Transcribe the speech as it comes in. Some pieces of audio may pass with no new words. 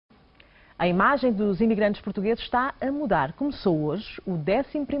A imagem dos imigrantes portugueses está a mudar. Começou hoje o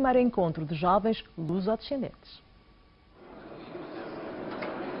 11º encontro de jovens lusodescendentes.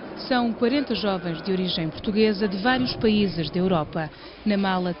 São 40 jovens de origem portuguesa de vários países da Europa. Na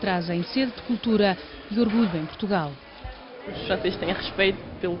mala trazem sede de cultura e orgulho em Portugal. Os franceses têm respeito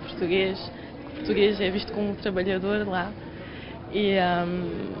pelo português, o português é visto como um trabalhador lá e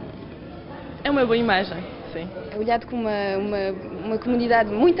é uma boa imagem, sim. É olhado como uma comunidade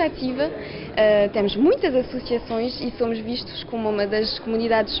muito ativa, temos muitas associações e somos vistos como uma das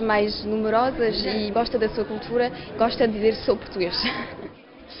comunidades mais numerosas e gosta da sua cultura, gosta de dizer sou português.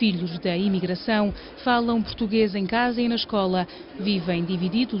 Filhos da imigração, falam português em casa e na escola, vivem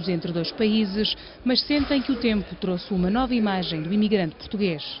divididos entre dois países, mas sentem que o tempo trouxe uma nova imagem do imigrante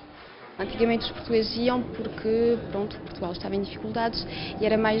português. Antigamente os portugueses iam porque, pronto, Portugal estava em dificuldades e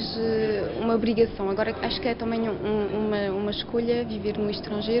era mais uma obrigação. Agora acho que é também uma escolha viver no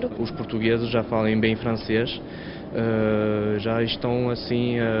estrangeiro. Os portugueses já falam bem francês, já estão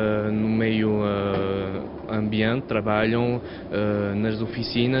assim no meio ambiente, trabalham nas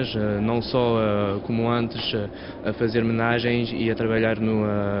oficinas, não só como antes a fazer menagens e a trabalhar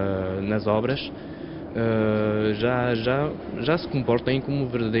nas obras. Já se comportam como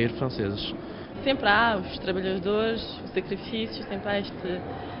verdadeiros franceses. Sempre há os trabalhadores, os sacrifícios, sempre há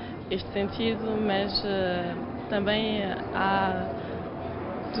este sentido, mas também há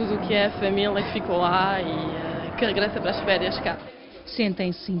tudo o que é a família que ficou lá e que regressa para as férias cá.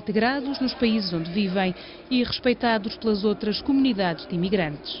 Sentem-se integrados nos países onde vivem e respeitados pelas outras comunidades de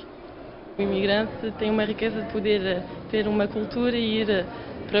imigrantes. O imigrante tem uma riqueza de poder ter uma cultura e ir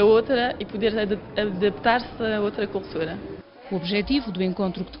para outra e poder adaptar-se a outra cultura. O objetivo do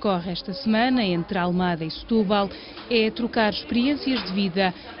encontro que decorre esta semana entre Almada e Setúbal é trocar experiências de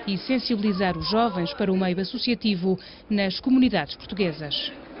vida e sensibilizar os jovens para o meio associativo nas comunidades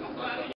portuguesas.